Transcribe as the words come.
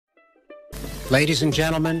Ladies and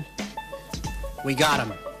gentlemen, we got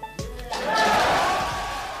him.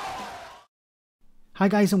 Hi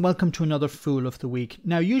guys, and welcome to another Fool of the Week.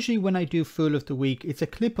 Now usually when I do Fool of the Week, it's a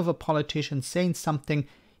clip of a politician saying something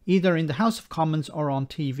either in the House of Commons or on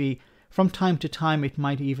TV. From time to time it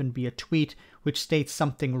might even be a tweet which states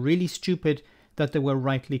something really stupid that they were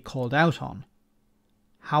rightly called out on.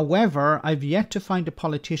 However, I've yet to find a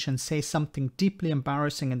politician say something deeply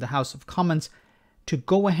embarrassing in the House of Commons to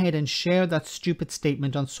go ahead and share that stupid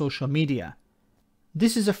statement on social media.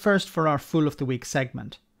 This is a first for our Fool of the Week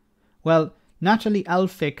segment. Well, Natalie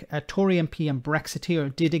Elphicke, a Tory MP and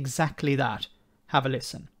Brexiteer, did exactly that. Have a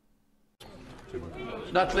listen.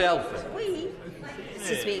 Natalie Elphicke. Oui,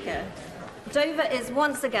 Mr. Speaker. Dover is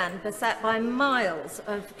once again beset by miles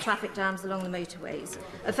of traffic jams along the motorways,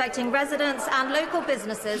 affecting residents and local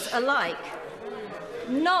businesses alike.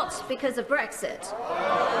 Not because of Brexit,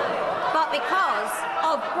 but because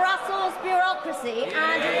of Brussels bureaucracy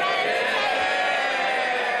and red tape.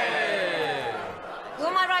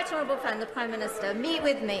 Will my right honourable friend, the Prime Minister, meet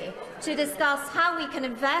with me to discuss how we can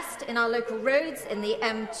invest in our local roads, in the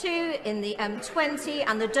M2, in the M20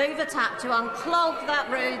 and the Dover Tap to unclog that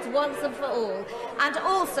road once and for all, and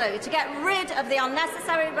also to get rid of the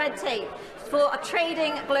unnecessary red tape for a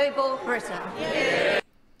trading global Britain? Yeah.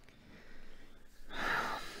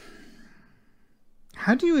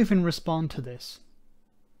 How do you even respond to this?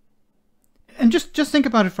 And just think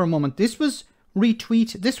about it for a moment. This was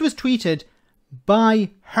retweeted. This was tweeted by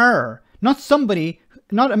her, not somebody,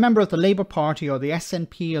 not a member of the Labour Party or the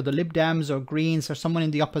SNP or the Lib Dems or Greens or someone in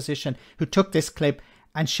the opposition who took this clip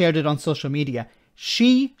and shared it on social media.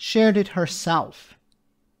 She shared it herself.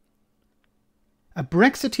 A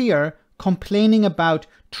Brexiteer complaining about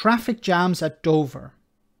traffic jams at Dover.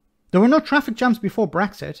 There were no traffic jams before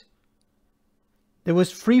Brexit. There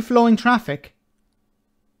was free-flowing traffic.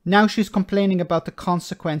 Now she's complaining about the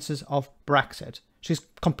consequences of Brexit. She's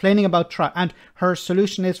complaining about and her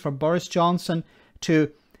solution is for Boris Johnson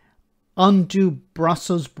to undo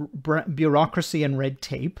Brussels bureaucracy and red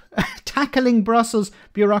tape. Tackling Brussels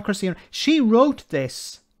bureaucracy. She wrote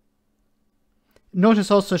this.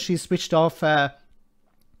 Notice also she's switched off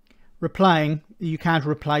replying. You can't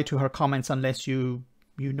reply to her comments unless you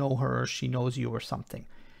know her or she knows you or something.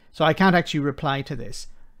 So I can't actually reply to this,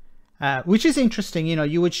 which is interesting. You know,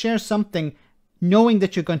 you would share something knowing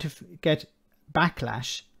that you're going to get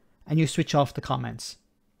backlash and you switch off the comments.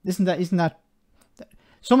 Isn't that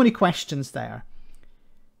so many questions there?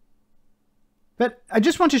 But I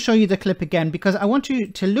just want to show you the clip again because I want you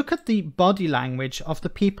to look at the body language of the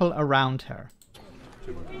people around her.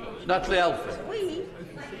 Natalie Elphicke. Oui,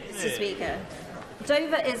 Mr. Speaker.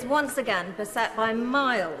 Dover is once again beset by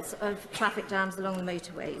miles of traffic jams along the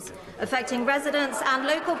motorways, affecting residents and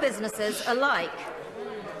local businesses alike.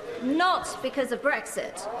 Not because of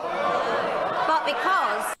Brexit, but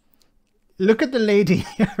because... Look at the lady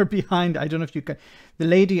here behind, I don't know if you can, the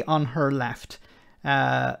lady on her left,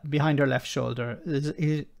 behind her left shoulder.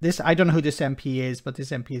 This I don't know who this MP is, but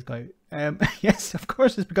this MP is going, yes, of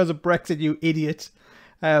course it's because of Brexit, you idiot.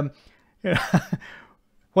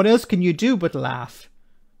 What else can you do but laugh?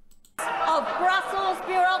 Of Brussels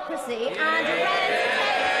bureaucracy and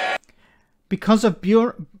red tape. Because of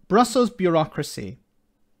Brussels bureaucracy.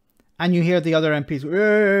 And you hear the other MPs,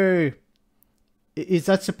 "Hey!" Is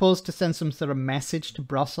that supposed to send some sort of message to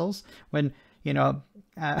Brussels? When, you know,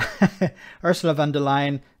 Ursula von der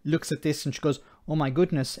Leyen looks at this and she goes, oh my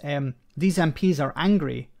goodness, these MPs are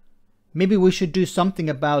angry. Maybe we should do something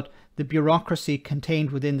about the bureaucracy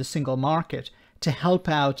contained within the single market to help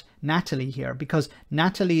out Natalie here, because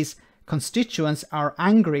Natalie's constituents are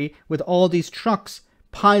angry with all these trucks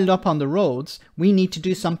piled up on the roads. We need to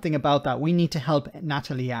do something about that. We need to help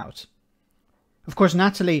Natalie out. Of course,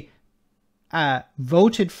 Natalie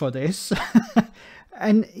voted for this.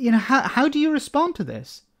 And, you know, how do you respond to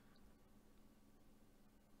this?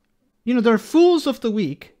 You know, there are fools of the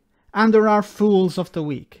week and there are fools of the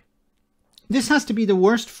week. This has to be the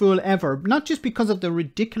worst fool ever, not just because of the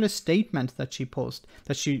ridiculous statement that she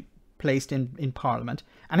placed in Parliament,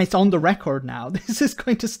 and it's on the record now. This is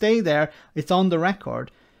going to stay there. It's on the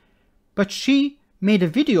record. But she made a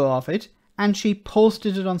video of it and she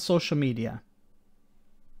posted it on social media.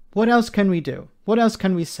 What else can we do? What else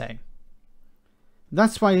can we say?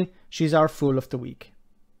 That's why she's our Fool of the Week.